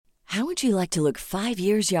How would you like to look 5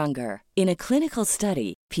 years younger? In a clinical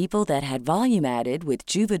study, people that had volume added with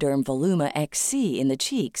Juvederm Voluma XC in the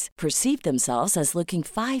cheeks perceived themselves as looking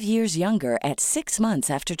 5 years younger at 6 months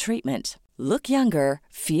after treatment. Look younger,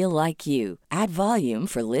 feel like you. Add volume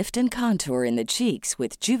for lift and contour in the cheeks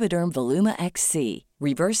with Juvederm Voluma XC.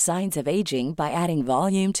 Reverse signs of aging by adding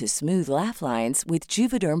volume to smooth laugh lines with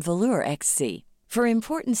Juvederm Volure XC. For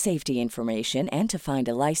important safety information and to find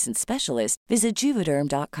a licensed specialist, visit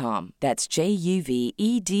Juvederm.com. That's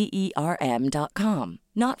JUVEDERM.com.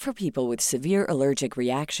 Not for people with severe allergic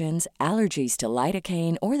reactions, allergies to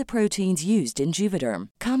lidocaine, or the proteins used in Juvederm.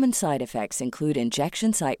 Common side effects include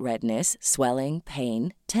injection site redness, swelling,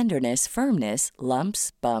 pain, tenderness, firmness,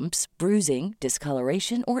 lumps, bumps, bruising,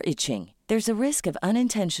 discoloration, or itching. There's a risk of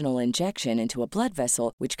unintentional injection into a blood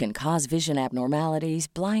vessel, which can cause vision abnormalities,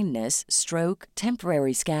 blindness, stroke,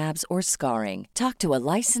 temporary scabs, or scarring. Talk to a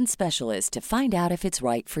licensed specialist to find out if it's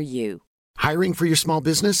right for you. Hiring for your small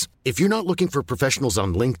business? If you're not looking for professionals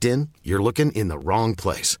on LinkedIn, you're looking in the wrong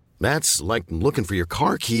place. That's like looking for your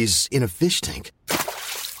car keys in a fish tank.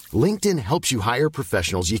 LinkedIn helps you hire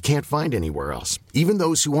professionals you can't find anywhere else, even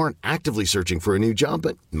those who aren't actively searching for a new job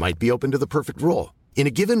but might be open to the perfect role. In a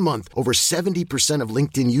given month, over 70% of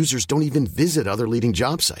LinkedIn users don't even visit other leading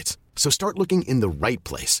job sites. So start looking in the right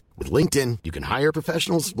place. With LinkedIn, you can hire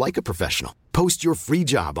professionals like a professional. Post your free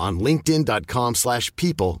job on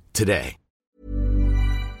linkedin.com/people today.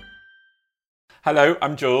 Hello,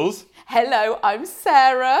 I'm Jules. Hello, I'm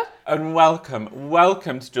Sarah. And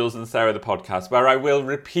welcome to Jules and Sarah, the podcast, where I will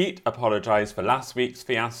apologise for last week's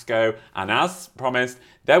fiasco. And as promised,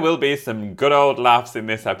 there will be some good old laughs in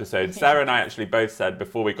this episode. Sarah and I actually both said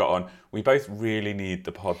before we got on, we both really need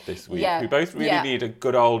the pod this week. Yeah, we both really need a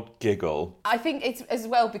good old giggle. I think it's as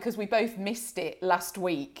well because we both missed it last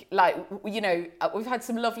week. Like, you know, we've had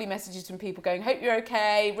some lovely messages from people going, hope you're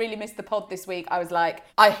okay, really missed the pod this week. I was like,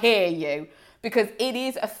 I hear you. Because it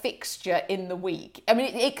is a fixture in the week. I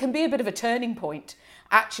mean, it can be a bit of a turning point,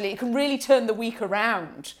 actually. It can really turn the week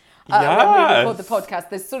around when we record the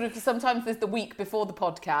podcast. There's sometimes there's the week before the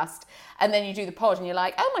podcast, and then you do the pod, and you're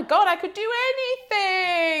like, oh my God, I could do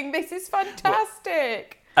anything. This is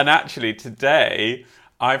fantastic. And actually, today,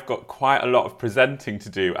 I've got quite a lot of presenting to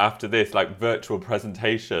do after this, like virtual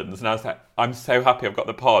presentations. And I was like, I'm so happy I've got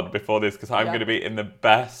the pod before this because I'm going to be in the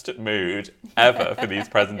best mood ever for these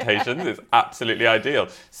presentations. It's absolutely ideal.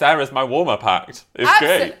 Sarah's my warm-up act. It's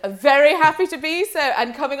great. Very happy to be so.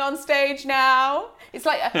 And coming on stage now. It's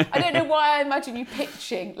like, I don't know why I imagine you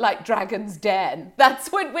pitching like Dragon's Den.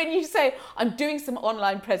 That's when you say, I'm doing some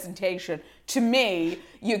online presentation. To me,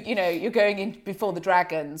 you're going in before the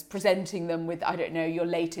dragons, presenting them with, I don't know, your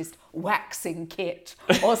latest waxing kit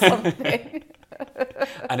or something.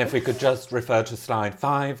 And if we could just refer to slide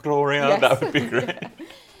 5, Gloria, yes. That would be great.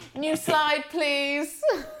 New slide, please.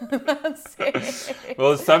 That's it.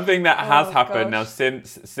 Well, something that has happened now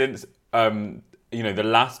since the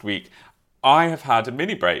last week, I have had a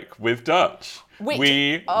mini break with Dutch.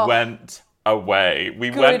 We went away.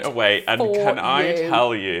 And can I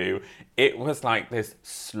tell you, it was like this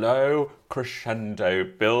slow crescendo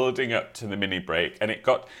building up to the mini break. And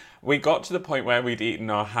we got to the point where we'd eaten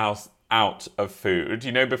our house out of food.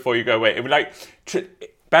 You know, before you go away, it was like...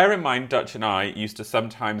 Bear in mind, Dutch and I used to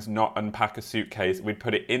sometimes not unpack a suitcase. We'd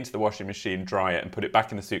put it into the washing machine, dry it, and put it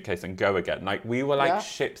back in the suitcase and go again. Like, we were like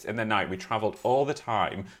ships in the night. We travelled all the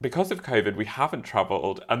time. Because of COVID, we haven't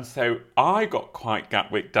travelled. And so I got quite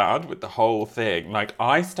Gatwick Dad with the whole thing. Like,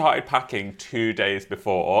 I started packing 2 days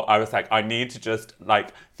before. I was like, I need to just,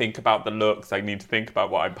 like, think about the looks. I need to think about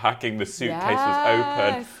what I'm packing. The suitcase was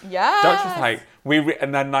open. Yes. Dutch was like,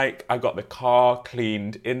 and then like I got the car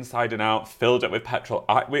cleaned inside and out, filled it with petrol.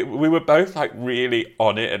 We were both like really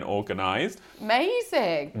on it and organised.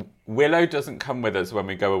 Amazing. Willow doesn't come with us when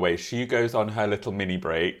we go away. She goes on her little mini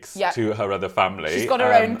breaks to her other family. She's got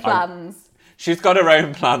her own plans. She's got her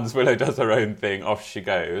own plans. Willow does her own thing. Off she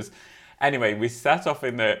goes. Anyway, we set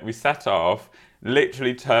off.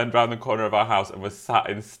 Literally turned around the corner of our house and was sat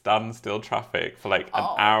in standstill traffic for like an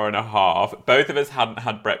hour and a half. Both of us hadn't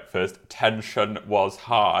had breakfast. Tension was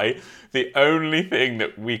high. The only thing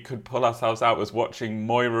that we could pull ourselves out was watching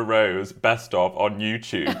Moira Rose Best Of on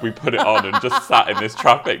YouTube. We put it on and just sat in this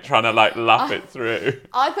traffic trying to like laugh it through.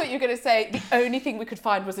 I thought you were going to say the only thing we could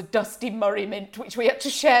find was a dusty Murray mint, which we had to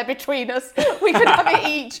share between us. We could have it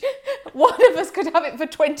each. One of us could have it for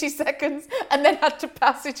 20 seconds and then had to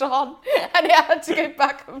pass it on. And it had to go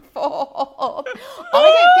back and forth. I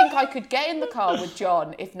don't think I could get in the car with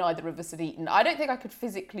John if neither of us had eaten. I don't think I could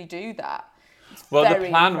physically do that. Well, the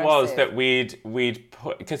plan impressive. was that we'd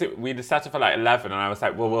put, because we'd set it for like 11, and I was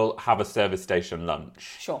like, well, we'll have a service station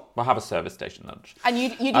lunch. Sure. We'll have a service station lunch. And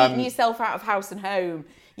you'd eaten yourself out of house and home.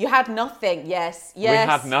 You had nothing, yes. We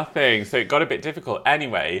had nothing, so it got a bit difficult.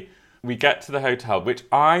 Anyway, we get to the hotel, which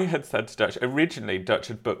I had said to Dutch, originally Dutch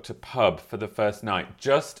had booked a pub for the first night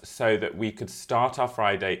just so that we could start our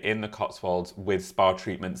Friday in the Cotswolds with spa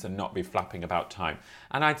treatments and not be flapping about time.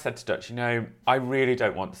 And I'd said to Dutch, you know, I really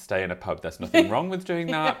don't want to stay in a pub. There's nothing wrong with doing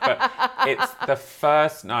that, but it's the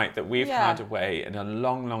first night that we've had away in a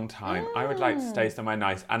long, long time. I would like to stay somewhere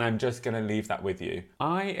nice, and I'm just going to leave that with you.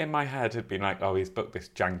 I, in my head, had been like, oh, he's booked this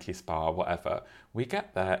janky spa, whatever. We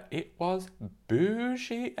get there, it was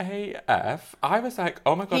bougie AF. I was like,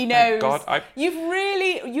 oh my God, he knows. Thank God. You've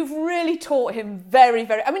really taught him very,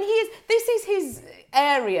 very, I mean, this is his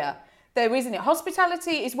area though, isn't it?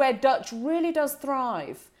 Hospitality is where Dutch really does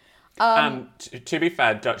thrive. And to be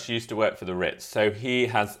fair, Dutch used to work for the Ritz, so he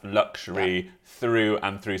has luxury through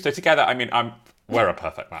and through. So together, I mean, we're a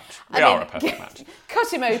perfect match. We are a perfect match.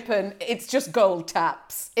 Cut him open, it's just gold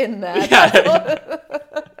taps in there. Yeah.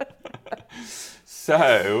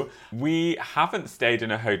 So we haven't stayed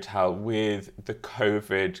in a hotel with the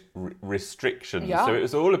COVID restrictions. Yeah. So it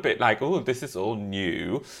was all a bit like, oh, this is all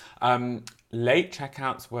new. Late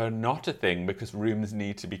checkouts were not a thing because rooms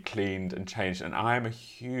need to be cleaned and changed. And I am a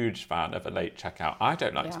huge fan of a late checkout. I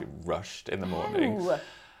don't like to be rushed in the morning.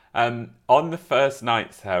 No. On the first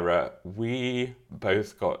night, Sarah, we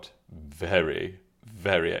both got very,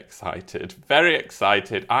 very excited. Very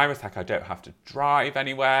excited. I was like, I don't have to drive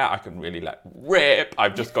anywhere. I can really let rip.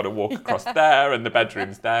 I've just got to walk across there and the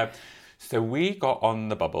bedroom's there. So we got on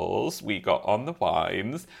the bubbles. We got on the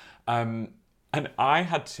wines. And I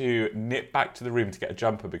had to nip back to the room to get a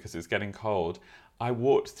jumper because it was getting cold. I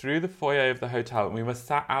walked through the foyer of the hotel and we were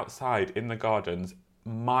sat outside in the gardens,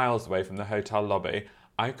 miles away from the hotel lobby.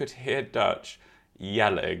 I could hear Dutch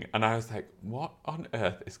yelling and I was like, what on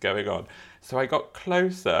earth is going on? So I got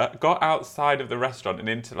closer, got outside of the restaurant and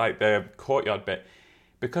into like the courtyard bit.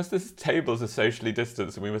 Because the tables are socially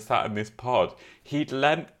distanced and we were sat in this pod, he'd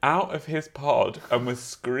leant out of his pod and was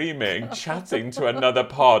screaming, chatting to another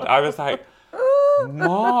pod. I was like,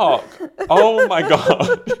 Mark, oh my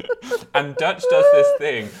God. And Dutch does this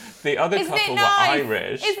thing. The other couple were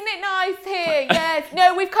Irish. Isn't it nice here? Yes.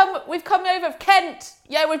 No, we've come over Kent.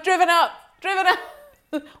 Yeah, we've driven up.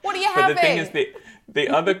 What are you having? But the thing is, the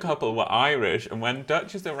other couple were Irish, and when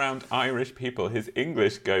Dutch is around Irish people, his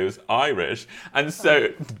English goes Irish. And so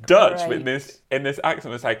Dutch, in this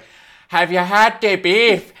accent, was like, have you had the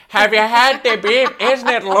beef? Have you had the beef? Isn't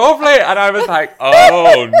it lovely? And I was like,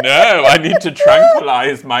 oh no, I need to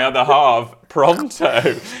tranquilise my other half pronto.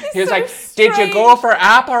 He was like, did you go for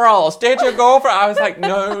Aperols? Did you go for... I was like,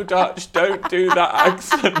 no, Dutch, don't do that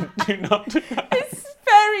accent. Do not do that. It's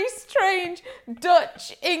very strange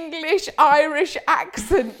Dutch, English, Irish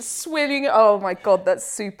accent swilling. Oh my God, that's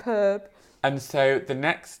superb. And so the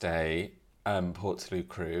next day, Portslade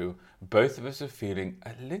crew, both of us were feeling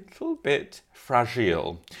a little bit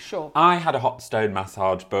fragile. Sure. I had a hot stone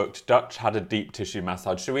massage booked. Dutch had a deep tissue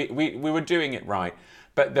massage. So we were doing it right.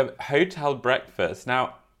 But the hotel breakfast,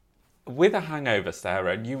 now, with a hangover,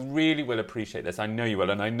 Sarah, you really will appreciate this. I know you will.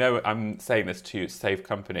 And I know I'm saying this to you, save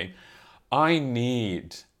company. I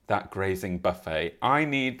need that grazing buffet. I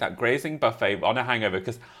need that grazing buffet on a hangover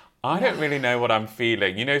because I don't really know what I'm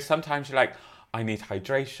feeling. You know, sometimes you're like, I need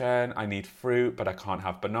hydration, I need fruit, but I can't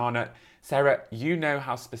have banana. Sarah, you know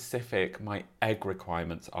how specific my egg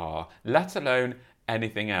requirements are, let alone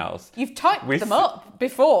anything else. You've typed them up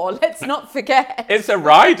before, let's not forget. It's a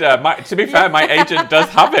rider. To be fair, my agent does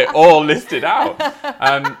have it all listed out.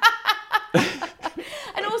 And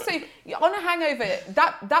also, on a hangover,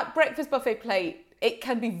 that breakfast buffet plate, it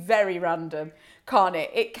can be very random, can't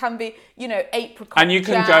it? It can be, apricot and you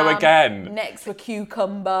can jam, go again. Next a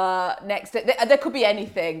cucumber, there could be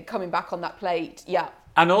anything coming back on that plate, yeah.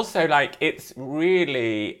 And also, it's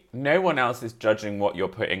really, no one else is judging what you're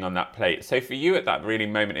putting on that plate. So for you at that really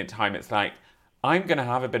moment in time, it's like, I'm going to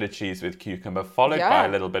have a bit of cheese with cucumber, followed by a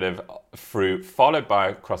little bit of fruit, followed by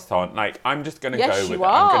a croissant. I'm just going to go with it.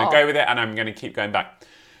 I'm going to go with it and I'm going to keep going back.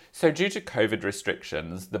 So due to COVID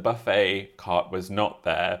restrictions, the buffet cart was not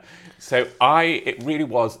there. So it really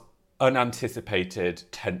was unanticipated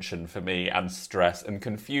tension for me and stress and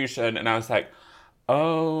confusion. And I was like,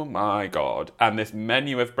 oh my God. And this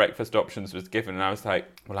menu of breakfast options was given. And I was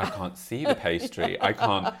like, well, I can't see the pastry. I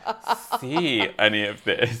can't see any of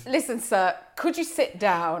this. Listen, sir, could you sit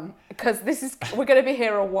down? Because we're going to be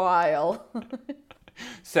here a while.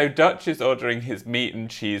 So Dutch is ordering his meat and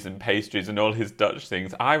cheese and pastries and all his Dutch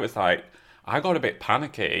things. I was like, I got a bit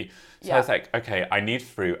panicky. So I was like, okay, I need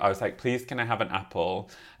fruit. I was like, please, can I have an apple?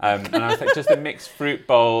 And I was like, just a mixed fruit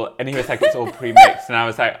bowl. And he was like, it's all pre-mixed. And I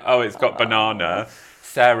was like, oh, it's got banana.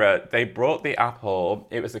 Sarah, they brought the apple.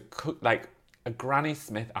 It was a Granny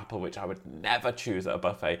Smith apple, which I would never choose at a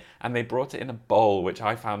buffet. And they brought it in a bowl, which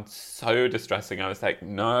I found so distressing. I was like,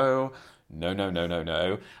 no.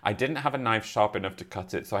 I didn't have a knife sharp enough to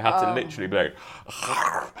cut it, so I had to literally be like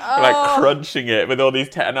crunching it with all these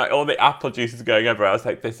and all the apple juices going everywhere. I was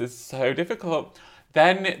like, this is so difficult.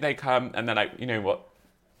 Then they come and they're like, you know what?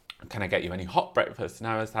 Can I get you any hot breakfast? And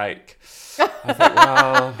I was like,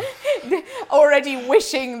 well... Already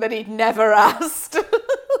wishing that he'd never asked.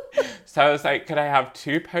 So I was like, could I have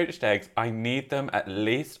 2 poached eggs? I need them at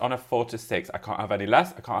least on a 4 to 6. I can't have any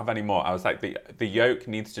less. I can't have any more. I was like, the yolk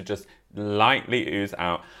needs to just lightly ooze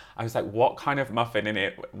out. I was like, what kind of muffin in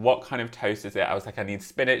it? What kind of toast is it? I was like, I need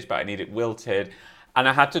spinach, but I need it wilted. And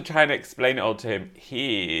I had to try and explain it all to him.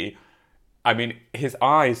 His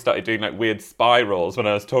eyes started doing like weird spirals when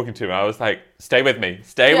I was talking to him. I was like, stay with me,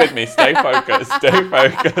 stay focused, stay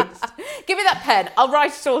focused. Give me that pen, I'll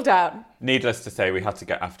write it all down. Needless to say, we had to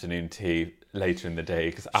get afternoon tea later in the day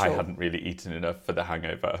because I hadn't really eaten enough for the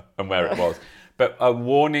hangover and where it was. But a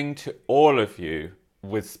warning to all of you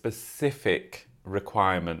with specific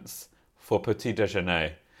requirements for petit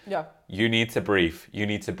déjeuner. Yeah. You need to brief. You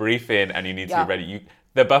need to brief in and you need to be ready.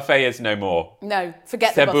 The buffet is no more. No,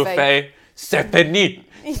 forget the buffet. C'est fini.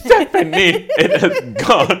 C'est fini. It has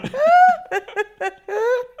gone.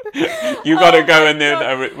 You got to go in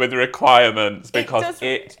there with requirements because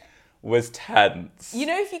it was tense. You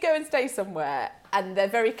know, if you go and stay somewhere and they're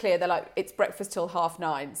very clear, they're like, it's breakfast till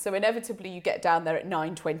 9:30. So inevitably you get down there at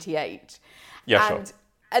 9:28. Yeah, sure.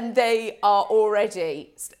 And they are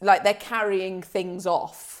already, like, they're carrying things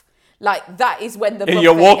off. Like, that is when the buffet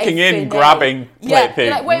you're walking in, grabbing plate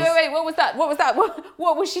things. Like, wait, what was that?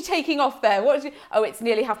 What was she taking off there? Oh, it's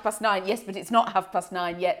nearly 9:30. Yes, but it's not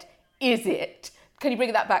 9:30 yet, is it? Can you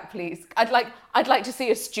bring that back, please? I'd like to see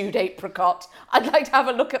a stewed apricot. I'd like to have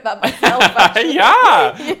a look at that myself, actually.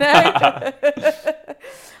 Yeah. You know?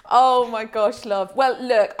 Oh my gosh, love. Well,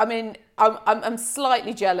 look, I mean, I'm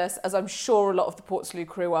slightly jealous, as I'm sure a lot of the Portslade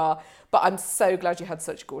crew are, but I'm so glad you had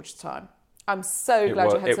such a gorgeous time. I'm so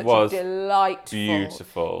glad you had such a delightful,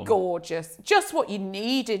 beautiful, gorgeous, just what you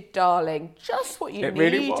needed, darling. Just what you needed.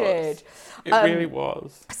 Really was. It really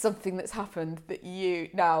was. Something that's happened that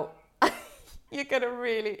now you're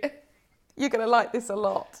gonna like this a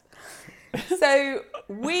lot. So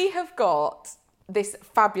we have got this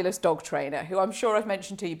fabulous dog trainer who I'm sure I've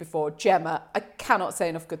mentioned to you before, Gemma. I cannot say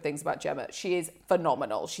enough good things about Gemma. She is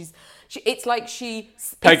phenomenal.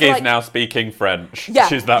 Peggy's now speaking French. Yeah,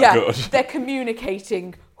 she's that good. They're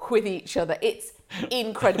communicating with each other. It's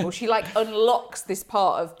incredible. She unlocks this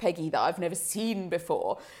part of Peggy that I've never seen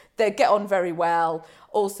before. They get on very well.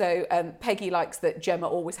 Also, Peggy likes that Gemma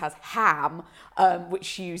always has ham, which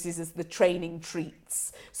she uses as the training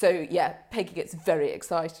treats. So, yeah, Peggy gets very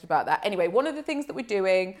excited about that. Anyway, one of the things that we're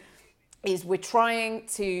doing is we're trying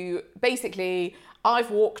to basically...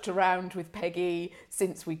 I've walked around with Peggy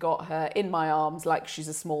since we got her in my arms like she's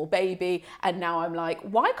a small baby. And now I'm like,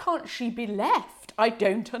 why can't she be left? I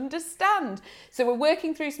don't understand. So we're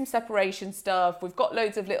working through some separation stuff. We've got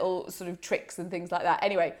loads of little sort of tricks and things like that.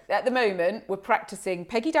 Anyway, at the moment, we're practicing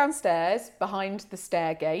Peggy downstairs behind the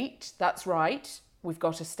stair gate. That's right. We've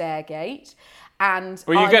got a stair gate. And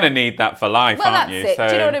you're going to need that for life, aren't you? Well, that's it. So...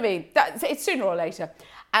 Do you know what I mean? It's sooner or later.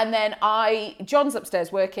 And then John's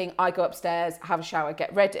upstairs working, I go upstairs, have a shower,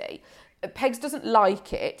 get ready. Pegs doesn't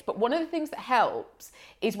like it, but one of the things that helps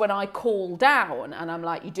is when I call down and I'm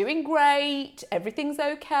like, you're doing great, everything's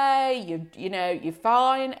okay, you're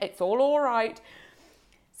fine, it's all right.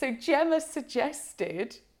 So Gemma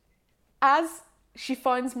suggested, as she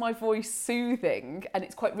finds my voice soothing and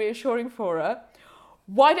it's quite reassuring for her,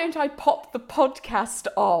 why don't I pop the podcast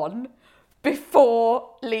on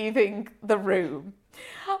before leaving the room?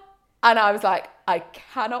 And I was like, I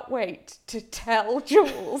cannot wait to tell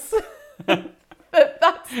Jules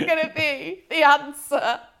that's going to be the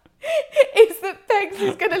answer, is that Pegs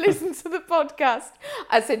is going to listen to the podcast.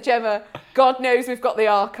 I said, Gemma, God knows we've got the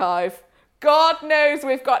archive. God knows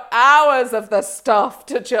we've got hours of the stuff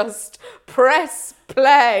to just press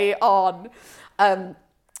play on.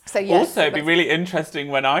 So yes, also, it'd be really interesting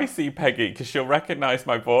when I see Peggy because she'll recognise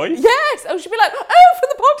my voice. Yes, she'll be like, "Oh, for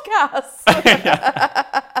the podcast."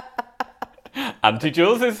 Auntie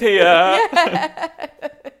Jules is here. Yeah.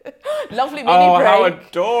 Lovely mini break. Oh, how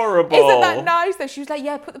adorable! Isn't that nice? Though she was like,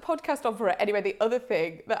 "Yeah, put the podcast on for it." Anyway, the other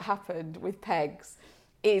thing that happened with Pegs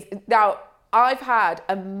is now I've had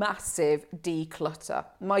a massive declutter.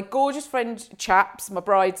 My gorgeous friend Chaps, my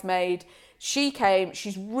bridesmaid, she came,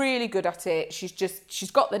 she's really good at it.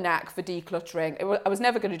 She's got the knack for decluttering. I was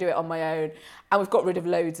never going to do it on my own. And we've got rid of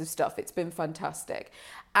loads of stuff. It's been fantastic.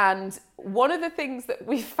 And one of the things that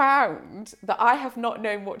we found that I have not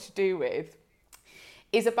known what to do with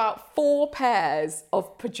is about 4 pairs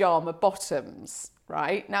of pyjama bottoms,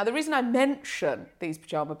 right? Now, the reason I mention these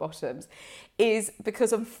pyjama bottoms is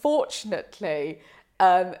because, unfortunately,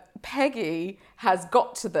 Peggy has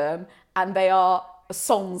got to them and they are a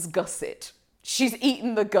sans gusset. She's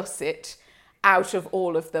eaten the gusset out of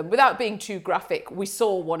all of them. Without being too graphic, we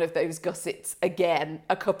saw one of those gussets again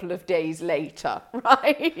a couple of days later,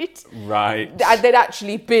 right? Right. And they'd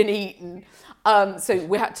actually been eaten. So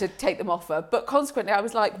we had to take them off her. But consequently, I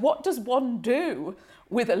was like, what does one do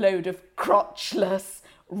with a load of crotchless,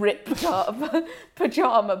 ripped up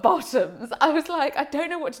pyjama bottoms? I was like, I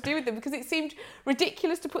don't know what to do with them because it seemed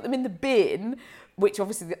ridiculous to put them in the bin, which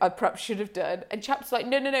obviously I perhaps should have done. And Chap's like,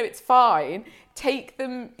 no, it's fine. Take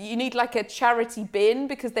them, you need like a charity bin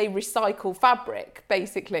because they recycle fabric,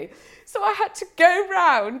 basically. So I had to go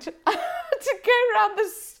round the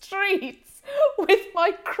streets with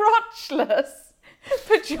my crotchless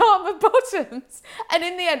pyjama bottoms. And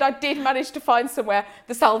in the end, I did manage to find somewhere.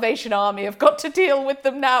 The Salvation Army have got to deal with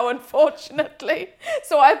them now, unfortunately.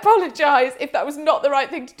 So I apologise if that was not the right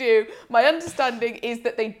thing to do. My understanding is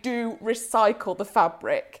that they do recycle the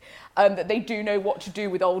fabric, that they do know what to do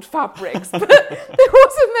with old fabrics. But there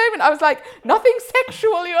was a moment I was like, nothing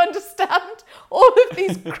sexual, you understand? All of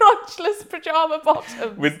these crotchless pyjama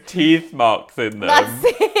bottoms. With teeth marks in them. That's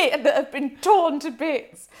it, that have been torn to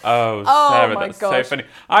bits. Oh, Sarah, that's so funny.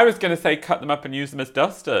 I was going to say cut them up and use them as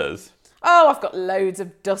dusters. Oh, I've got loads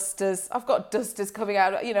of dusters. I've got dusters coming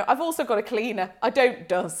out. You know, I've also got a cleaner. I don't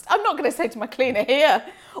dust. I'm not going to say to my cleaner here,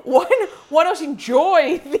 why not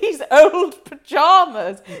enjoy these old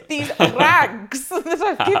pyjamas, these rags that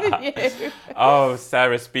I've given you? Oh,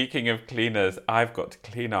 Sarah, speaking of cleaners, I've got to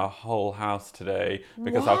clean our whole house today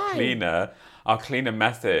because Why? our cleaner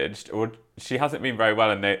messaged, or she hasn't been very well,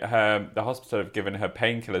 and the hospital have given her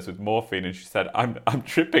painkillers with morphine, and she said, I'm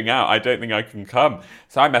tripping out, I don't think I can come.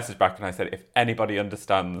 So I messaged back and I said, if anybody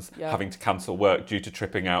understands having to cancel work due to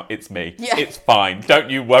tripping out, it's me. Yeah. It's fine. Don't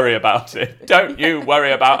you worry about it. Don't you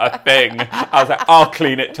worry about a thing. I was like, I'll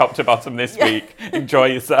clean it top to bottom this week. Enjoy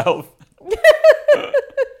yourself.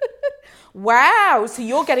 Wow, so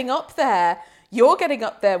you're getting up there. You're getting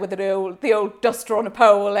up there with the old duster on a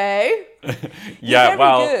pole, eh? Yeah,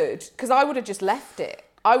 well... Very good, because I would have just left it.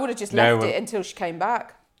 I would have just left it until she came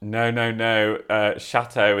back. No.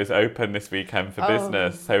 Chateau is open this weekend for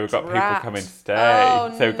business, so we've got people coming to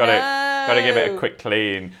stay. So we've got to give it a quick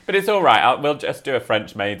clean. But it's all right. We'll just do a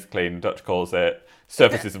French maid's clean, Dutch calls it.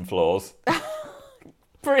 Surfaces and floors.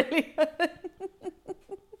 Brilliant.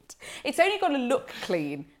 It's only got to look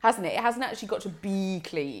clean, hasn't it? It hasn't actually got to be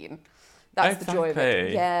clean. That's the joy of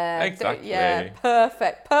it. Yeah. Exactly. Yeah.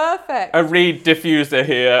 Perfect. A reed diffuser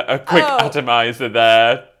here, a quick atomizer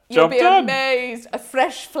there. Job done. You'll be amazed. A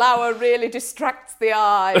fresh flower really distracts the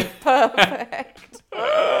eye. Perfect.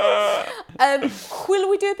 Will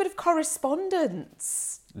we do a bit of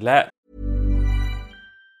correspondence?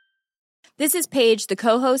 This is Paige, the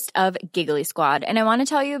co-host of Giggly Squad, and I want to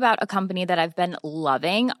tell you about a company that I've been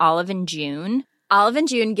loving, Olive & June. Olive &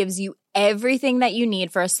 June gives you everything that you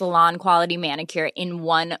need for a salon-quality manicure in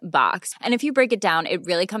one box. And if you break it down, it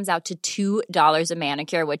really comes out to $2 a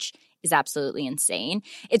manicure, which is absolutely insane.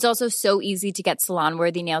 It's also so easy to get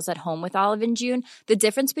salon-worthy nails at home with Olive & June. The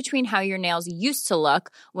difference between how your nails used to look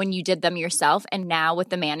when you did them yourself and now with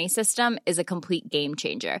the Mani system is a complete game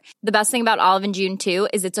changer. The best thing about Olive & June, too,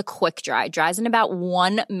 is it's a quick dry. Dries in about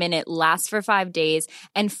 1 minute, lasts for 5 days,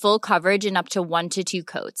 and full coverage in up to 1 to 2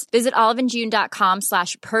 coats. Visit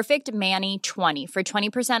oliveandjune.com/perfectmani20 for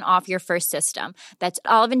 20% off your first system. That's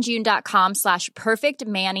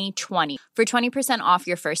oliveandjune.com/perfectmani20 for 20% off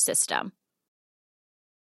your first system.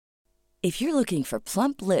 If you're looking for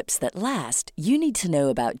plump lips that last, you need to know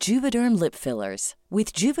about Juvederm lip fillers.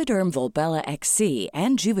 With Juvederm Volbella XC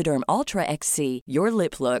and Juvederm Ultra XC, your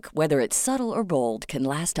lip look, whether it's subtle or bold, can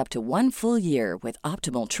last up to 1 full year with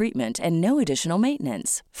optimal treatment and no additional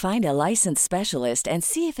maintenance. Find a licensed specialist and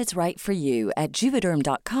see if it's right for you at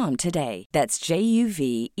Juvederm.com today. That's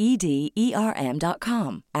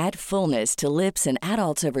JUVEDERM.com. Add fullness to lips in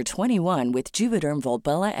adults over 21 with Juvederm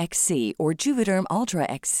Volbella XC or Juvederm Ultra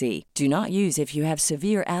XC. Do not use if you have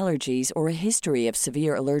severe allergies or a history of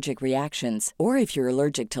severe allergic reactions, or if you're you're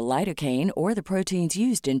allergic to lidocaine or the proteins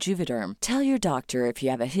used in Juvederm. Tell your doctor if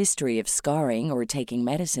you have a history of scarring or taking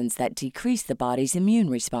medicines that decrease the body's immune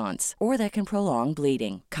response or that can prolong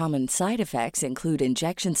bleeding. Common side effects include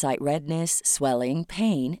injection site redness, swelling,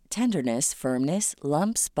 pain, tenderness, firmness,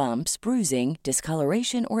 lumps, bumps, bruising,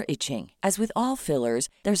 discoloration, or itching. As with all fillers,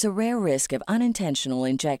 there's a rare risk of unintentional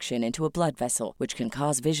injection into a blood vessel, which can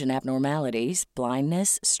cause vision abnormalities,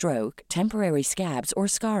 blindness, stroke, temporary scabs, or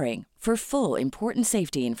scarring. For full, important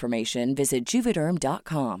safety information, visit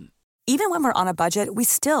Juvederm.com. Even when we're on a budget, we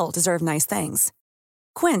still deserve nice things.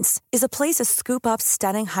 Quince is a place to scoop up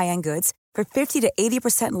stunning high-end goods for 50 to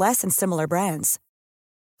 80% less than similar brands.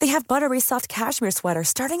 They have buttery soft cashmere sweaters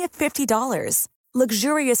starting at $50,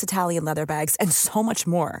 luxurious Italian leather bags, and so much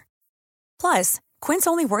more. Plus, Quince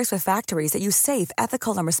only works with factories that use safe,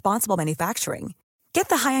 ethical, and responsible manufacturing. Get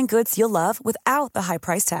the high-end goods you'll love without the high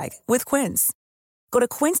price tag with Quince. Go to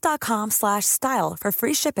quince.com/style for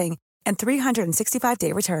free shipping and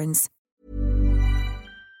 365-day returns.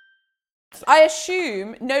 I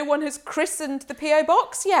assume no one has christened the P.O.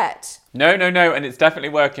 box yet. No, and it's definitely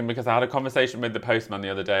working because I had a conversation with the postman the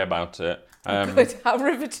other day about it. Good, how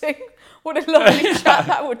riveting. What a lovely chat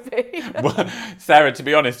that would be. Well, Sarah, to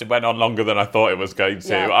be honest, it went on longer than I thought it was going to.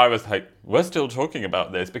 Yeah. I was like, we're still talking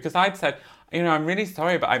about this because I'd said, I'm really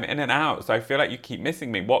sorry, but I'm in and out, so I feel like you keep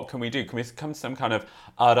missing me. What can we do? Can we come to some kind of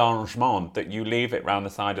arrangement that you leave it round the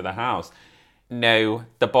side of the house? No,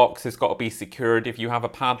 the box has got to be secured. If you have a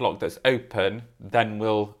padlock that's open, then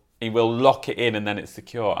we'll lock it in and then it's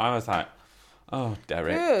secure. I was like, oh,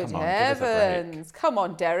 Derek, Good come on, heavens. give us a break. Come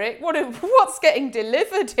on, Derek. What's getting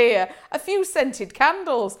delivered here? A few scented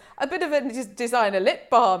candles, a bit of a designer lip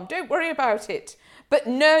balm. Don't worry about it. But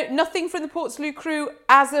no, nothing from the Portslade crew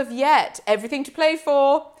as of yet. Everything to play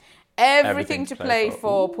for. Everything to play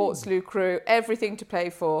for, Portslade crew. Everything to play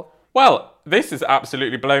for. Well, this has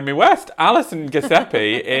absolutely blown me west. Alison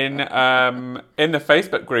Giuseppe in the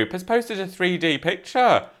Facebook group has posted a 3D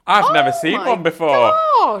picture. I've never seen one before.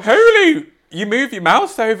 Gosh. Holy, you move your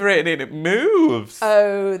mouse over it and it moves.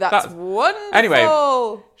 Oh, that's wonderful. Anyway,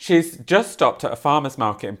 she's just stopped at a farmer's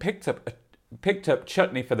market and picked up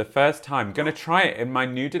chutney for the first time. Going to try it in my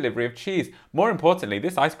new delivery of cheese. More importantly,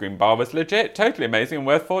 this ice cream bar was legit, totally amazing and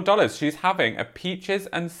worth $4. She's having a peaches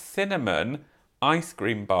and cinnamon ice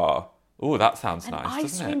cream bar. Oh, that sounds nice, doesn't it?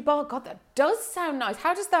 Ice cream bar, God, that does sound nice.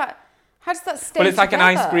 How does that stay Well, it's like together?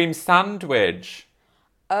 an ice cream sandwich.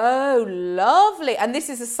 Oh, lovely. And this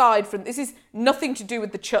is nothing to do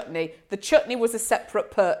with the chutney. The chutney was a separate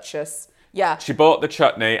purchase. Yeah. She bought the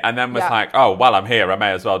chutney and then was like, oh, while I'm here, I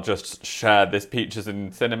may as well just share this peaches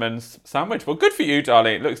and cinnamon sandwich. Well, good for you,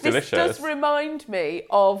 darling. It looks delicious. This does remind me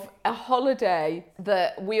of a holiday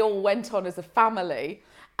that we all went on as a family.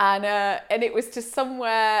 And it was to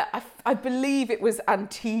somewhere, I believe it was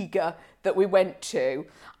Antigua that we went to.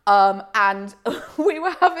 And we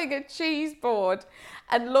were having a cheese board.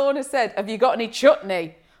 And Lorna said, have you got any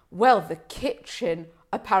chutney? Well, the kitchen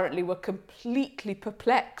apparently were completely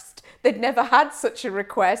perplexed. They'd never had such a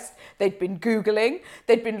request. They'd been Googling.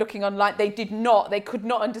 They'd been looking online. They could not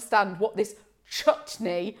understand what this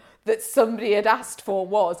chutney that somebody had asked for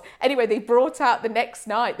was. Anyway, they brought out the next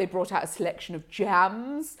night, they brought out a selection of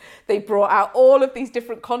jams. They brought out all of these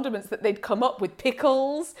different condiments that they'd come up with,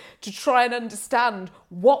 pickles, to try and understand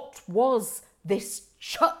what was this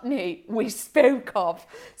chutney we spoke of.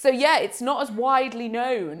 So yeah, it's not as widely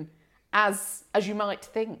known as you might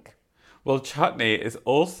think. Well, chutney is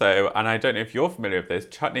also, and I don't know if you're familiar with this,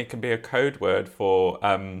 chutney can be a code word for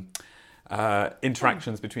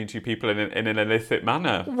interactions between two people in an illicit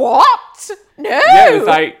manner. What? No! Yeah, it's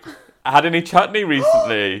like, had any chutney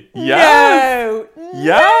recently? Yes! No!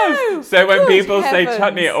 Yes! No! So when Good people say heavens.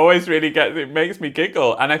 chutney, it always really makes me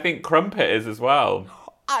giggle. And I think crumpet is as well.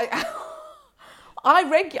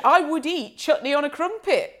 I would eat chutney on a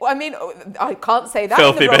crumpet. I mean, I can't say that.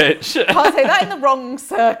 Filthy in the bitch. Can't say that in the wrong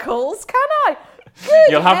circles, can I?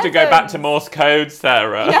 Good You'll have to go back to heavens. Morse code,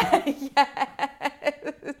 Sarah. Yes.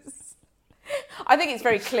 I think it's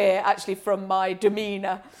very clear, actually, from my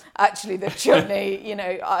demeanour, actually, that chutney,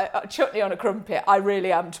 chutney on a crumpet, I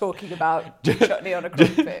really am talking about chutney on a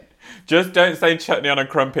crumpet. Just don't say chutney on a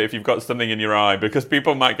crumpet if you've got something in your eye, because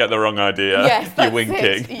people might get the wrong idea Yes, if that's you're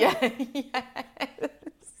winking. it. Yes.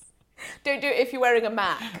 Don't do it if you're wearing a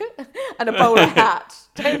Mac and a bowler hat.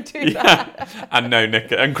 Don't do that. And no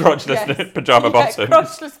knicker and crotchless pyjama bottoms.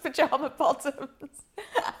 Crotchless pyjama bottoms.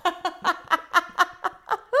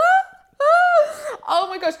 Oh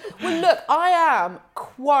my gosh. Well, look, I am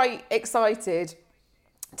quite excited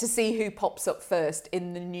to see who pops up first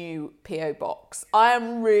in the new P.O. box. I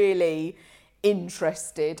am really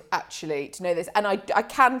interested actually to know this. And I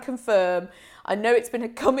can confirm, I know it's been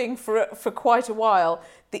coming for quite a while,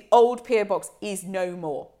 the old PO Box is no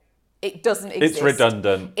more. It doesn't exist. It's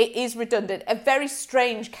redundant. It is redundant. A very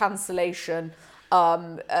strange cancellation.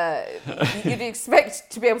 You'd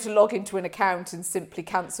expect to be able to log into an account and simply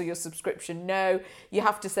cancel your subscription. No, you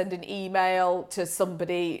have to send an email to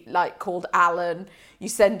somebody like called Alan. You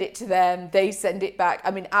send it to them, they send it back.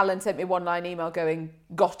 I mean, Alan sent me a one-line email going,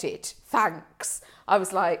 "Got it, thanks." I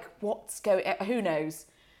was like, what's going on? Who knows?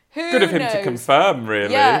 Good of him to confirm,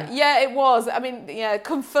 really. Yeah, it was. I mean, yeah,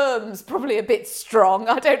 confirm's probably a bit strong.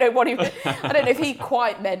 I don't know if he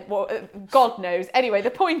quite meant what. God knows. Anyway,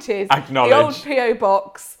 the point is, the old PO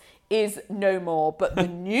Box is no more, but the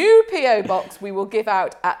new PO Box we will give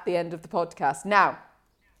out at the end of the podcast. Now,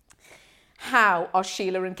 how are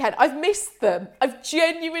Sheila and Ken? I've missed them. I've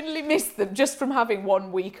genuinely missed them just from having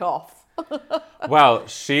 1 week off. Well,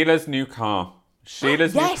 Sheila's new car. New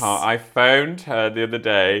car. I phoned her the other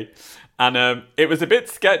day, and it was a bit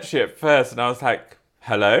sketchy at first, and I was like,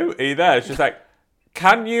 "Hello, are you there?" She's like,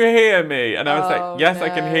 "Can you hear me?" And I was like, "Yes, no. I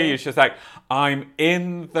can hear you." She's like, "I'm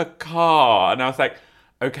in the car," and I was like,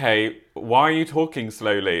 "Okay, why are you talking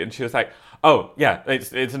slowly?" And she was like, "Oh, yeah,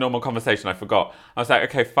 it's a normal conversation. I forgot." I was like,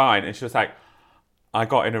 "Okay, fine," and she was like, "I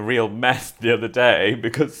got in a real mess the other day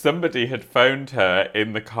because somebody had phoned her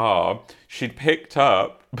in the car. She'd picked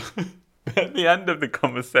up." At the end of the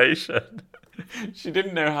conversation, she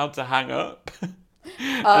didn't know how to hang up.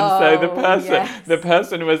 And so the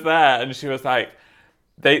person was there, and she was like,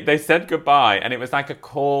 they said goodbye, and it was like a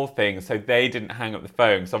call thing, so they didn't hang up the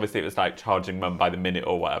phone. So obviously it was like charging mum by the minute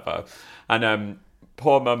or whatever. And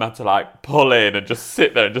poor mum had to like pull in and just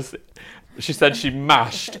sit there and just... She said she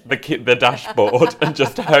mashed the dashboard and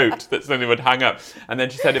just hoped that something would hang up. And then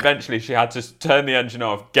she said eventually she had to turn the engine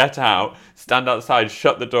off, get out, stand outside,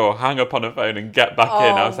 shut the door, hang up on her phone and get back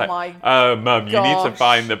in. I was like, "Oh, Mum, you need to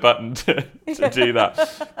find the button to do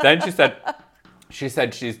that." Then she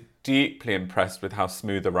said she's deeply impressed with how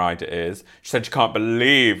smooth a ride it is. She said she can't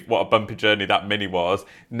believe what a bumpy journey that Mini was.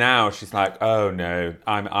 Now she's like, "Oh no,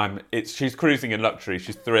 she's cruising in luxury.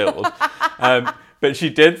 She's thrilled." But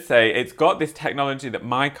she did say it's got this technology that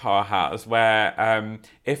my car has where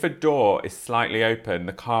if a door is slightly open,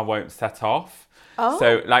 the car won't set off. Oh.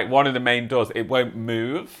 So like one of the main doors, it won't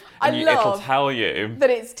move. And it'll tell you.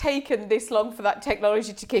 That it's taken this long for that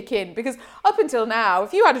technology to kick in. Because up until now,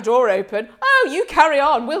 if you had a door open, you carry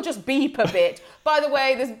on. We'll just beep a bit. By the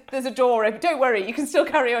way, there's a door open. Don't worry, you can still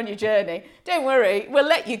carry on your journey. Don't worry, we'll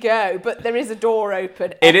let you go, but there is a door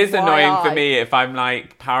open. It is annoying for me if I'm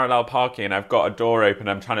like parallel parking and I've got a door open,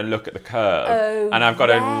 I'm trying to look at the curb and I've got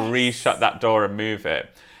to re-shut that door and move it.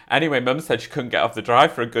 Anyway, Mum said she couldn't get off the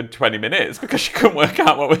drive for a good 20 minutes because she couldn't work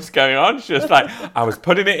out what was going on. She was like, I was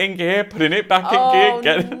putting it in gear, putting it back in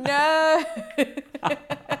gear. No.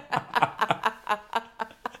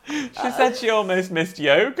 She said she almost missed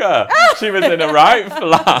yoga. She was in a right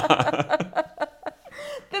flat.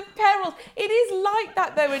 The perils. It is like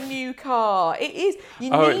that though, a new car. It is. You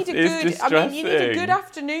need a good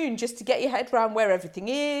afternoon just to get your head around where everything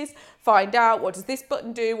is, find out what does this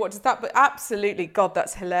button do, what does that, but absolutely, God,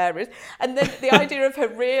 that's hilarious. And then the idea of her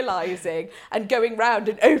realising and going round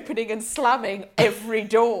and opening and slamming every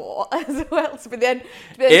door as well. So then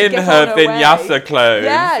in her vinyasa clothes.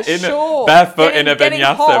 Yeah, sure. Barefoot in a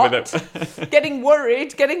vinyasa with it. Getting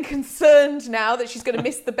worried, getting concerned now that she's going to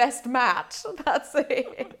miss the best mat. That's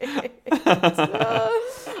it.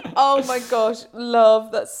 Oh my gosh,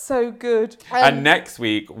 love, that's so good. And next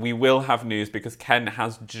week we will have news because Ken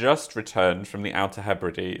has just returned from the Outer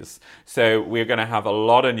Hebrides. So we're going to have a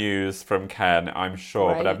lot of news from Ken, I'm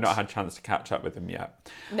sure, but I've not had a chance to catch up with him yet.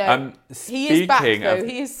 No, he is back though.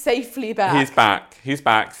 He is safely back. He's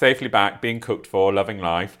back, safely back, being cooked for, loving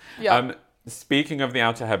life. Yep. Speaking of the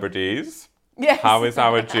Outer Hebrides, yes. How is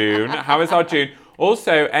our June?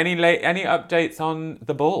 Also, any updates on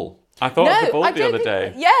the bull? I thought of the bull the other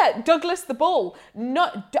day. Yeah, Douglas the bull.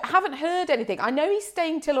 Haven't heard anything. I know he's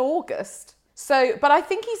staying till August. So, but I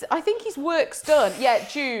think his work's done. Yeah,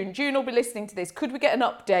 June will be listening to this. Could we get an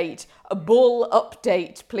update, a bull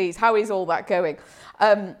update, please? How is all that going?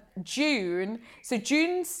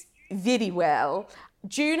 June's very well.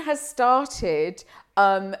 June has started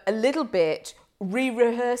a little bit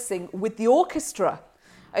re-rehearsing with the orchestra.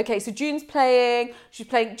 Okay, so June's playing, she's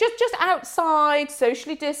playing just outside,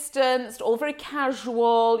 socially distanced, all very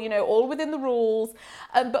casual, all within the rules.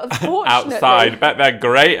 But unfortunately... Outside, bet they're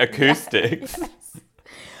great acoustics. Yes.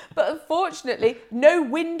 But unfortunately, no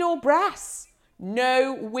wind or brass.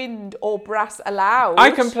 No wind or brass allowed. I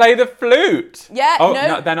can play the flute. Yeah,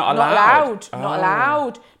 no, they're not allowed.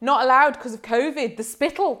 Not allowed because of COVID, the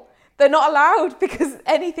spittle. They're not allowed because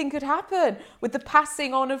anything could happen with the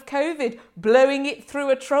passing on of COVID, blowing it through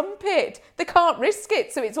a trumpet. They can't risk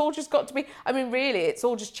it. So it's all just got to be, I mean, really, it's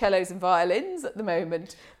all just cellos and violins at the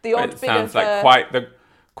moment. The odd it bit sounds of, like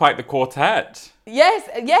quite the quartet. Yes,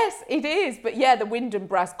 it is. But yeah, the wind and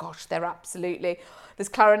brass, gosh, they're absolutely... There's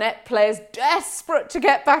clarinet players desperate to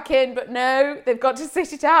get back in, but no, they've got to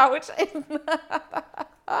sit it out, which...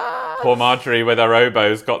 Poor Marjorie with her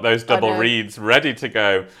oboes got those double reeds ready to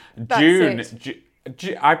go.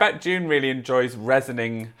 I bet June really enjoys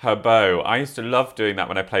resining her bow. I used to love doing that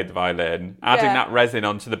when I played the violin. Adding that resin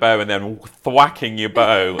onto the bow and then thwacking your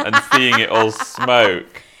bow and seeing it all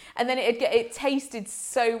smoke. And then it tasted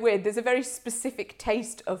so weird. There's a very specific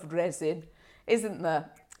taste of resin, isn't there?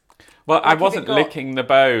 Well, I wasn't licking the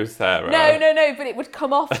bow, Sarah. No, but it would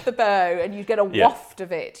come off the bow and you'd get a waft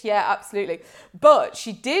of it. Yeah, absolutely. But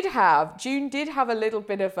June did have a little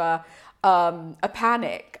bit of a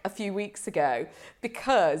panic a few weeks ago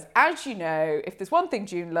because, as you know, if there's one thing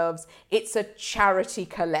June loves, it's a charity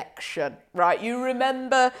collection, right? You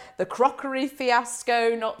remember the crockery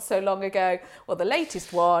fiasco not so long ago? Well, the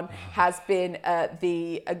latest one has been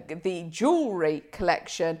the jewellery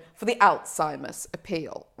collection for the Alzheimer's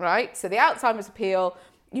appeal, right? So the Alzheimer's appeal,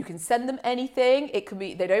 you can send them anything. It can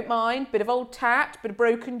be, they don't mind, bit of old tat, bit of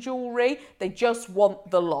broken jewellery. They just want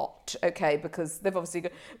the lot, okay? Because they've obviously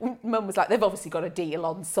got, Mum was like, they've obviously got a deal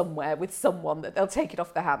on somewhere with someone that they'll take it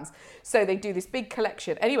off their hands. So they do this big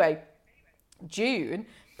collection. Anyway, June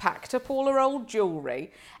packed up all her old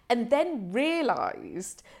jewellery and then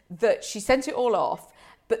realised that she sent it all off,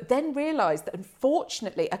 but then realised that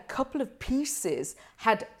unfortunately a couple of pieces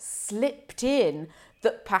had slipped in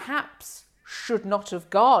that perhaps should not have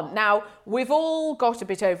gone. Now, we've all got a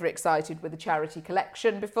bit overexcited with the charity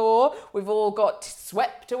collection before. We've all got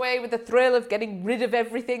swept away with the thrill of getting rid of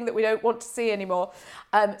everything that we don't want to see anymore.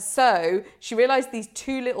 So she realised these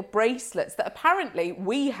two little bracelets that apparently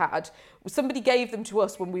somebody gave them to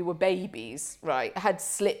us when we were babies, right, had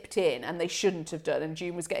slipped in and they shouldn't have done, and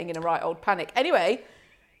June was getting in a right old panic. Anyway,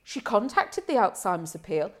 she contacted the Alzheimer's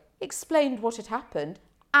appeal, explained what had happened.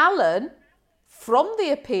 Alan, from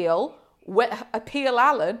the appeal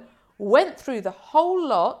Alan, went through the whole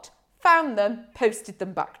lot, found them, posted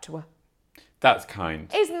them back to her. That's kind.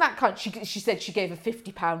 Isn't that kind? She said she gave a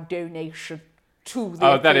 £50 donation to the appeal.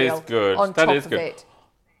 Oh, that is good. That is good.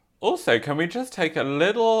 Also, can we just take a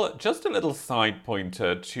little side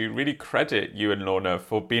pointer to really credit you and Lorna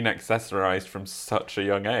for being accessorised from such a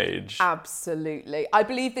young age? Absolutely. I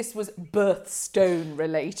believe this was birthstone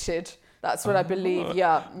related. That's what I believe,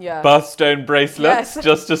 yeah. Birthstone bracelets,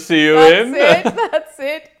 just to see you in. That's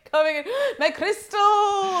it. Coming in. My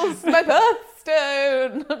crystals, my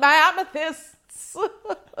birthstone, my amethysts.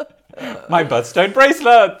 My birthstone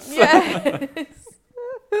bracelets. Yes.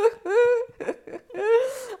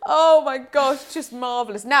 Oh my gosh, just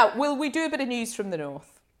marvellous. Now, will we do a bit of news from the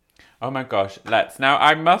north? Oh my gosh, let's. Now,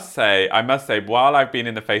 I must say, while I've been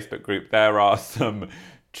in the Facebook group, there are some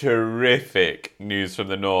terrific news from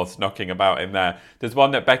the north knocking about in there. There's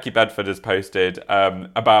one that Becky Bedford has posted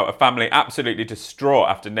about a family absolutely distraught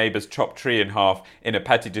after neighbours chopped tree in half in a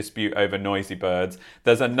petty dispute over noisy birds.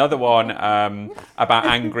 There's another one about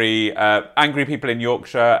angry people in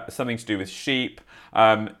Yorkshire, something to do with sheep.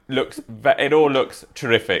 It all looks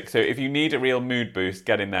terrific. So if you need a real mood boost,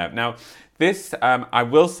 get in there. Now, this, I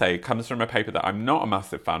will say, comes from a paper that I'm not a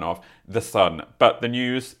massive fan of, The Sun. But the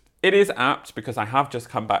news, it is apt because I have just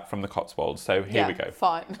come back from the Cotswolds. So here we go.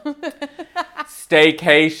 Fine.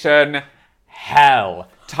 Staycation hell.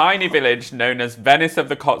 Tiny village known as Venice of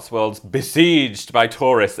the Cotswolds besieged by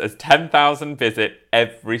tourists as 10,000 visit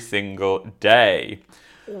every single day.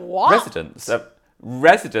 What?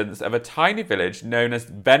 Residents of a tiny village known as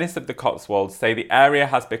Venice of the Cotswolds say the area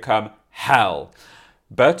has become hell.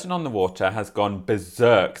 Burton-on-the-Water has gone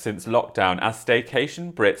berserk since lockdown as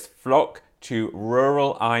staycation Brits flock to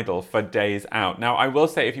rural Idle for days out. Now, I will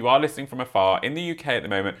say, if you are listening from afar, in the UK at the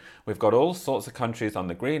moment, we've got all sorts of countries on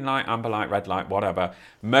the green light, amber light, red light, whatever.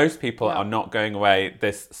 Most people are not going away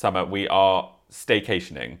this summer. We are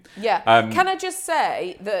staycationing. Yeah. Can I just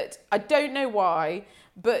say that I don't know why,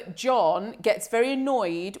 but John gets very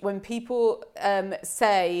annoyed when people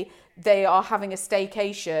say they are having a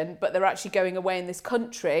staycation, but they're actually going away in this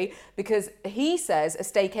country, because he says a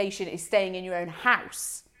staycation is staying in your own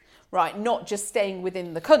house, right? Not just staying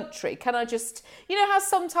within the country. Can I just, you know how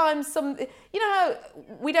sometimes how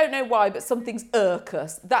we don't know why, but some things irk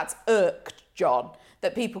us. That's irked John.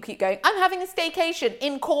 that people keep going, I'm having a staycation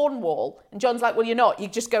in Cornwall. And John's like, well, you're not. You're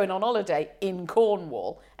just going on holiday in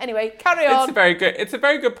Cornwall. Anyway, carry on. It's a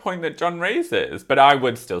very good point that John raises, but I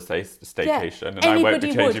would still say staycation, and I won't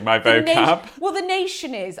be changing my vocab. Well, the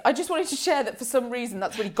nation is. I just wanted to share that for some reason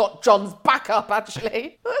that's really got John's back up,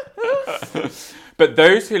 actually. But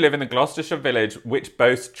those who live in the Gloucestershire village, which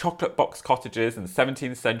boasts chocolate box cottages and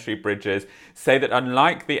 17th century bridges, say that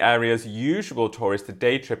unlike the area's usual tourists, the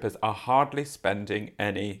day trippers are hardly spending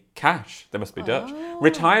any cash. They must be Dutch.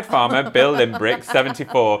 Retired farmer Bill Limbrick,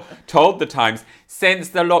 74, told The Times, since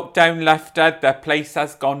the lockdown lifted, the place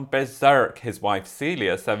has gone berserk. His wife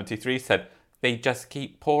Celia, 73, said, they just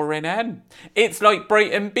keep pouring in. It's like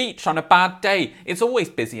Brighton Beach on a bad day. It's always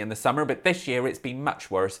busy in the summer, but this year it's been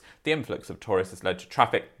much worse. The influx of tourists has led to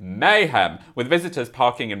traffic mayhem, with visitors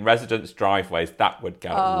parking in residents' driveways. That would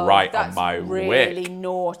get right on my wick. That's really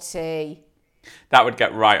naughty. That would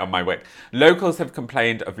get right on my wick. Locals have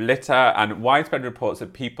complained of litter and widespread reports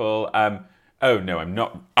of people... Oh, no, I'm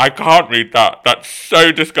not. I can't read that. That's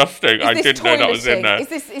so disgusting. I didn't know that was in there. Is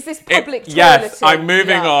this public toileting? Yes, I'm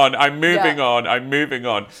moving on. I'm moving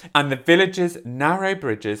on. And the village's narrow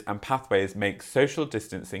bridges and pathways make social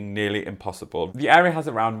distancing nearly impossible. The area has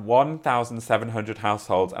around 1,700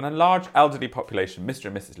 households and a large elderly population. Mr.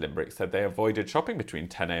 and Mrs. Limbrick said they avoided shopping between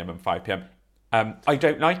 10 a.m. and 5 p.m. I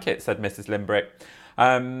don't like it, said Mrs. Limbrick.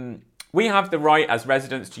 We have the right as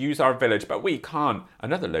residents to use our village, but we can't.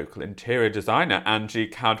 Another local interior designer, Angie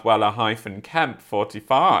Cadwella-Kemp,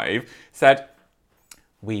 45, said,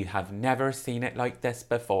 we have never seen it like this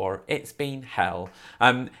before. It's been hell.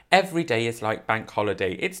 Every day is like bank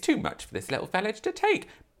holiday. It's too much for this little village to take.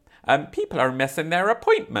 People are missing their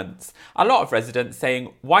appointments. A lot of residents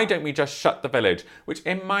saying, why don't we just shut the village? Which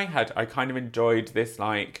in my head, I kind of enjoyed this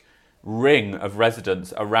ring of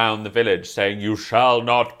residents around the village saying, you shall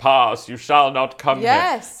not pass, you shall not come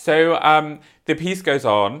here. So the piece goes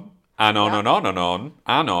on and on and on and on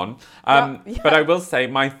and on. But I will say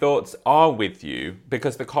my thoughts are with you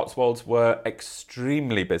because the Cotswolds were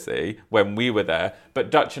extremely busy when we were there. But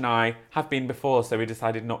Dutch and I have been before, so we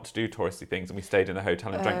decided not to do touristy things and we stayed in the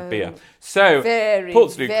hotel and drank beer. So,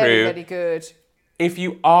 Portslade crew, very good. If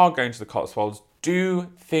you are going to the Cotswolds, do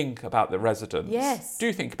think about the residents. Yes.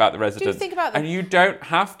 Do think about the residents. Do think about them. And you don't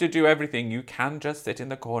have to do everything. You can just sit in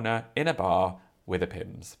the corner in a bar with a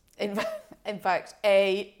Pimm's. In fact,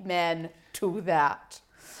 amen to that.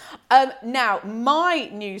 Now, my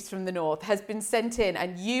news from the north has been sent in,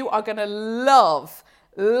 and you are going to love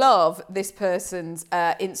this person's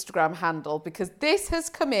Instagram handle because this has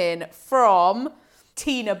come in from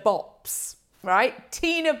Tina Bops, right?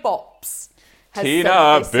 Tina Bops.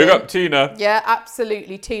 Tina, big up Tina. Yeah,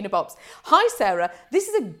 absolutely, Tina Bops. Hi, Sarah. This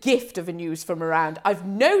is a gift of a news from around. I've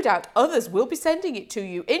no doubt others will be sending it to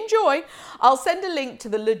you. Enjoy. I'll send a link to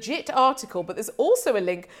the legit article, but there's also a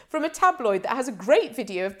link from a tabloid that has a great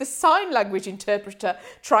video of the sign language interpreter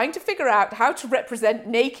trying to figure out how to represent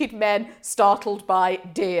naked men startled by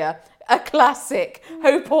deer. A classic.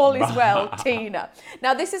 Hope all is well, Tina.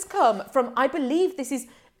 Now, this has come from, I believe this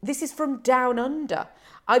is from Down Under.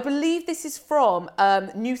 I believe this is from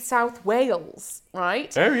New South Wales,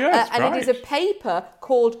 right? Oh, yes, and right. it is a paper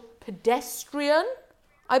called Pedestrian,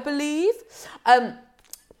 I believe.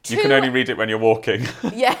 You can only read it when you're walking.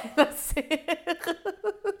 Yeah, that's it.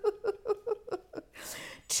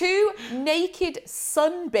 2 naked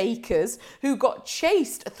sunbakers who got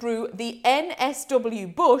chased through the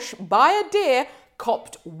NSW bush by a deer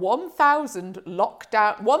copped $1,000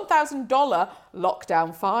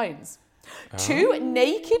 lockdown fines. 2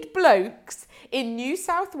 naked blokes in New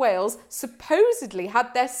South Wales supposedly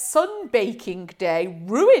had their sunbaking day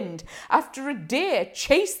ruined after a deer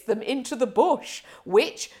chased them into the bush,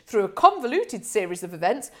 which, through a convoluted series of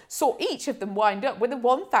events, saw each of them wind up with a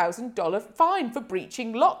 $1,000 fine for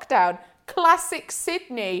breaching lockdown. Classic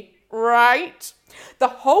Sydney, right? The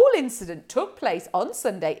whole incident took place on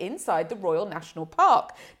Sunday inside the Royal National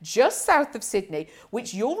Park, just south of Sydney,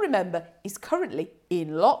 which you'll remember is currently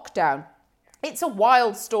in lockdown. It's a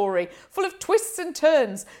wild story, full of twists and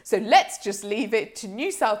turns, so let's just leave it to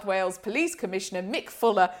New South Wales Police Commissioner Mick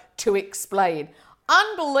Fuller to explain.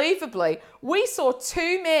 Unbelievably, we saw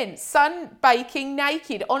 2 men sunbaking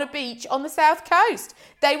naked on a beach on the south coast.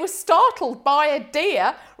 They were startled by a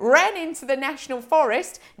deer, ran into the National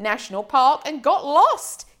Forest, National Park and got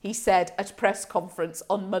lost, he said at a press conference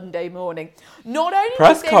on Monday morning. Not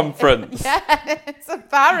only conference? Yes,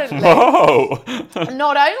 apparently. Whoa!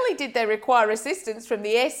 Not only did they require assistance from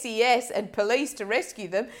the SES and police to rescue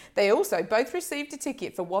them, they also both received a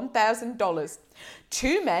ticket for $1,000.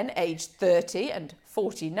 2 men aged 30 and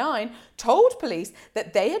 49, told police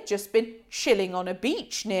that they had just been chilling on a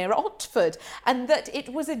beach near Otford and that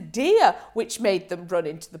it was a deer which made them run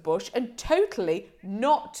into the bush and totally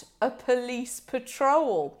not a police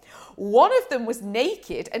patrol. One of them was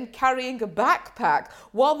naked and carrying a backpack,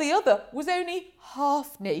 while the other was only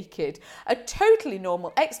half naked. A totally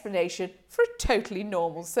normal explanation for a totally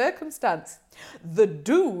normal circumstance. The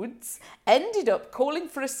dudes ended up calling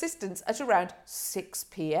for assistance at around 6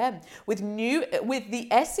 p.m. with the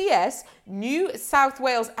SES, New South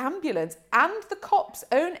Wales Ambulance and the cops'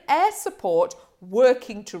 own air support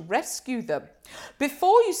working to rescue them.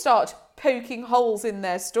 Before you start poking holes in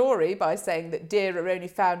their story by saying that deer are only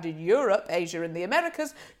found in Europe, Asia and the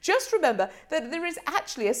Americas, just remember that there is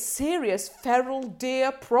actually a serious feral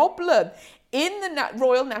deer problem in the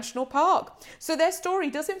Royal National Park. So their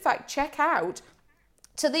story does in fact check out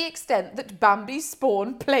to the extent that Bambi's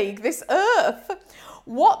spawn plague this earth.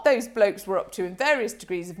 What those blokes were up to in various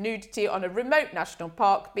degrees of nudity on a remote national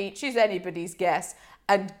park beach is anybody's guess.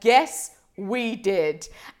 And guess we did.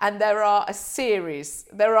 And there are a series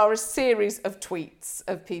of tweets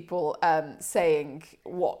of people saying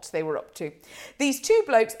what they were up to. These two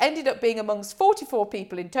blokes ended up being amongst 44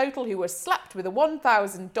 people in total who were slapped with a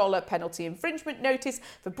 $1,000 penalty infringement notice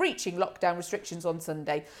for breaching lockdown restrictions on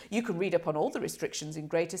Sunday. You can read up on all the restrictions in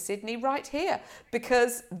Greater Sydney right here,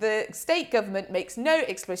 because the state government makes no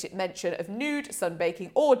explicit mention of nude,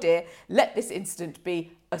 sunbaking or deer. Let this incident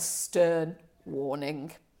be a stern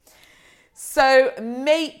warning. So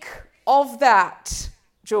make of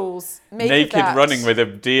Jules. Naked running with a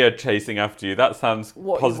deer chasing after you. That sounds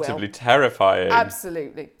positively terrifying.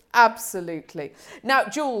 Absolutely. Absolutely. Now,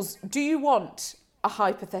 Jules, do you want a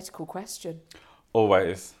hypothetical question?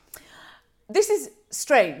 Always. This is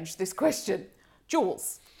strange, this question.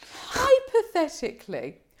 Jules,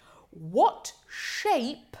 hypothetically, what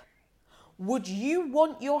shape would you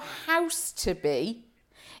want your house to be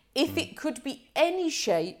if it could be any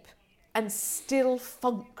shape and still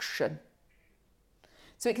function?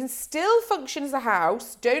 So it can still function as a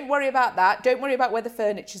house. Don't worry about that. Don't worry about where the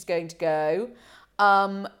furniture's going to go.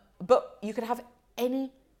 But you could have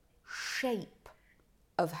any shape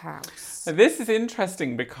of house. Now, this is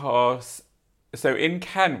interesting because, so in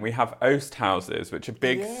Kent we have oast houses, which are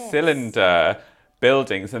big cylinder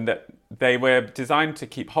buildings, and that they were designed to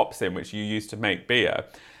keep hops in, which you use to make beer.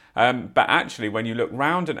 But actually, when you look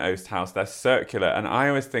round an oast house, they're circular. And I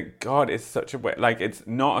always think, God, it's such a way, like, it's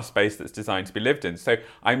not a space that's designed to be lived in. So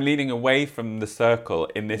I'm leaning away from the circle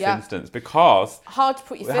in this instance because... Hard to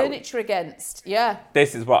put your furniture against,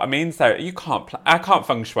 This is what I mean. So I can't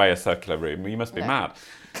feng shui a circular room. You must be mad.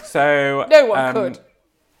 So... No one could.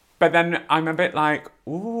 But then I'm a bit like,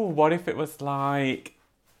 ooh, what if it was like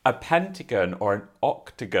a pentagon or an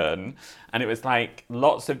octagon, and it was like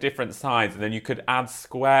lots of different sides, and then you could add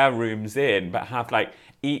square rooms in, but have like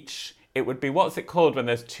each, it would be, what's it called when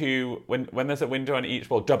there's two, when there's a window on each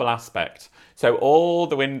wall? Double aspect. So all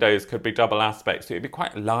the windows could be double aspect. So it'd be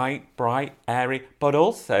quite light, bright, airy, but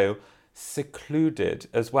also secluded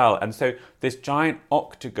as well. And so this giant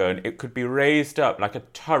octagon, it could be raised up like a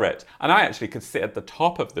turret, and I actually could sit at the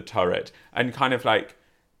top of the turret and kind of like,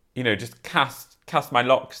 you know, just cast my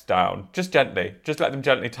locks down, just gently, just let them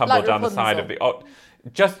gently tumble like down Rapunzel. The side of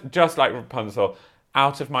the just like Rapunzel,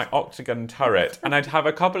 out of my octagon turret. And I'd have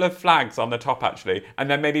a couple of flags on the top actually,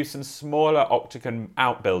 and then maybe some smaller octagon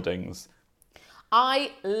outbuildings.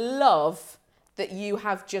 I love that you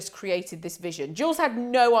have just created this vision. Jules had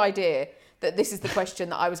no idea that this is the question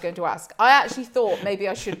that I was going to ask. I actually thought maybe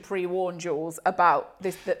I should pre-warn Jules about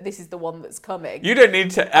this, that this is the one that's coming. You don't need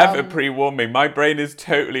to ever pre-warn me. My brain is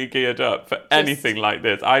totally geared up for anything like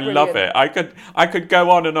this. I love it. I could go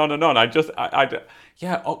on and on and on.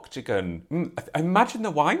 Octagon. Imagine the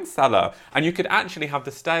wine cellar. And you could actually have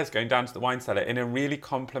the stairs going down to the wine cellar in a really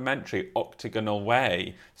complimentary octagonal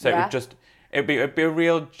way. So it'd be a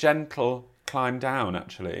real gentle climb down,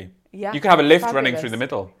 actually. Yeah. You could have a lift running through the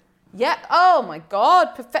middle. Yeah. Oh my God.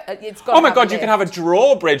 It's got. Oh my God. You can have a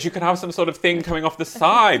drawbridge. You can have some sort of thing coming off the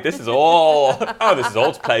side. This is all. This is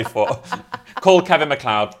all to play for. Call Kevin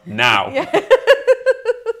MacLeod now. Yeah.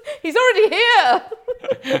 He's already here.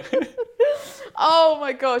 Oh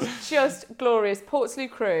my gosh. Just glorious.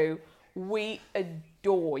 Portslade crew, we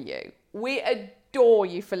adore you. We adore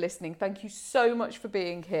you for listening. Thank you so much for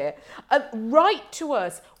being here. Write to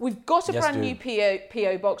us. We've got a brand new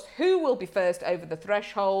PO box. Who will be first over the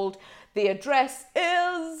threshold? The address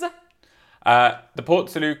is... the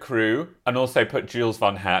Portslade crew, and also put Jules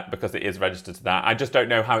Von Het because it is registered to that. I just don't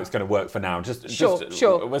know how it's going to work for now.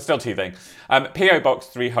 Sure. We're still teething. PO Box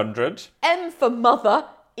 300. M for Mother,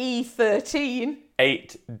 E13.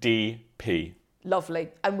 8DP. Lovely.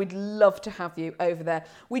 And we'd love to have you over there.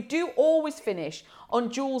 We do always finish on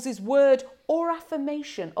Jules's word or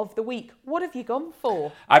affirmation of the week. What have you gone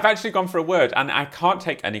for? I've actually gone for a word, and I can't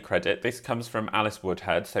take any credit. This comes from Alice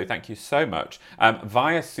Woodhead, so thank you so much.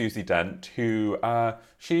 Via Susie Dent, who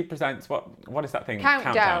she presents, what is that thing?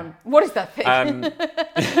 Countdown. What is that thing?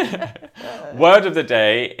 Word of the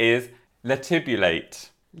day is latibulate.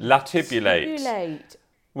 Latibulate.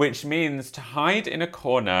 Which means to hide in a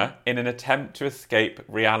corner in an attempt to escape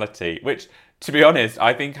reality, which, to be honest,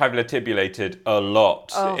 I think I've latibulated a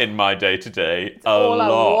lot in my day-to-day. It's all I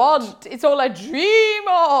want. It's all I dream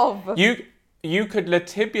of. You could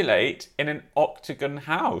latibulate in an octagon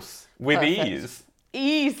house with ease.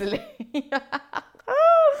 Easily.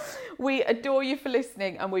 We adore you for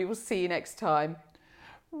listening, and we will see you next time.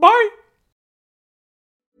 Bye.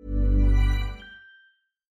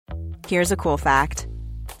 Here's a cool fact.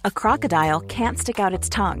 A crocodile can't stick out its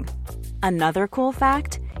tongue. Another cool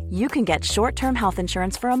fact, you can get short-term health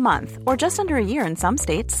insurance for a month or just under a year in some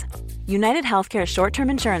states. United Healthcare short-term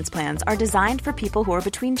insurance plans are designed for people who are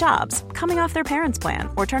between jobs, coming off their parents' plan,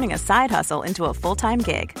 or turning a side hustle into a full-time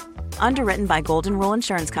gig. Underwritten by Golden Rule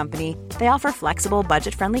Insurance Company, they offer flexible,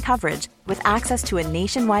 budget-friendly coverage with access to a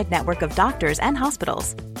nationwide network of doctors and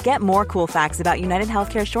hospitals. Get more cool facts about United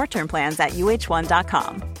Healthcare short-term plans at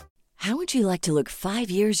uh1.com. How would you like to look 5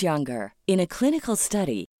 years younger? In a clinical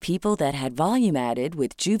study, people that had volume added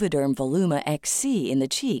with Juvederm Voluma XC in the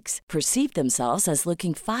cheeks perceived themselves as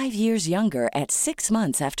looking 5 years younger at 6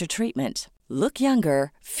 months after treatment. Look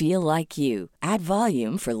younger, feel like you. Add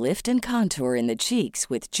volume for lift and contour in the cheeks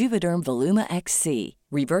with Juvederm Voluma XC.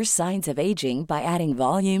 Reverse signs of aging by adding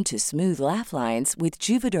volume to smooth laugh lines with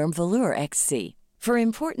Juvederm Volure XC. For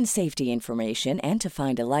important safety information and to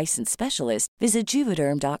find a licensed specialist, visit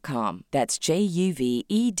Juvederm.com. That's JUVEDERM.com.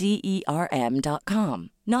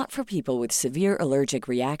 Not for people with severe allergic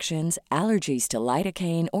reactions, allergies to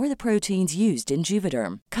lidocaine, or the proteins used in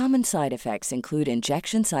Juvederm. Common side effects include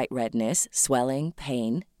injection site redness, swelling,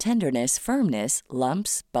 pain, tenderness, firmness,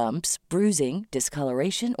 lumps, bumps, bruising,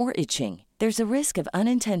 discoloration, or itching. There's a risk of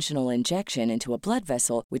unintentional injection into a blood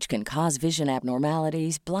vessel, which can cause vision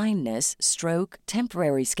abnormalities, blindness, stroke,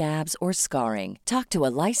 temporary scabs, or scarring. Talk to a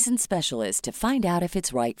licensed specialist to find out if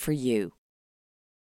it's right for you.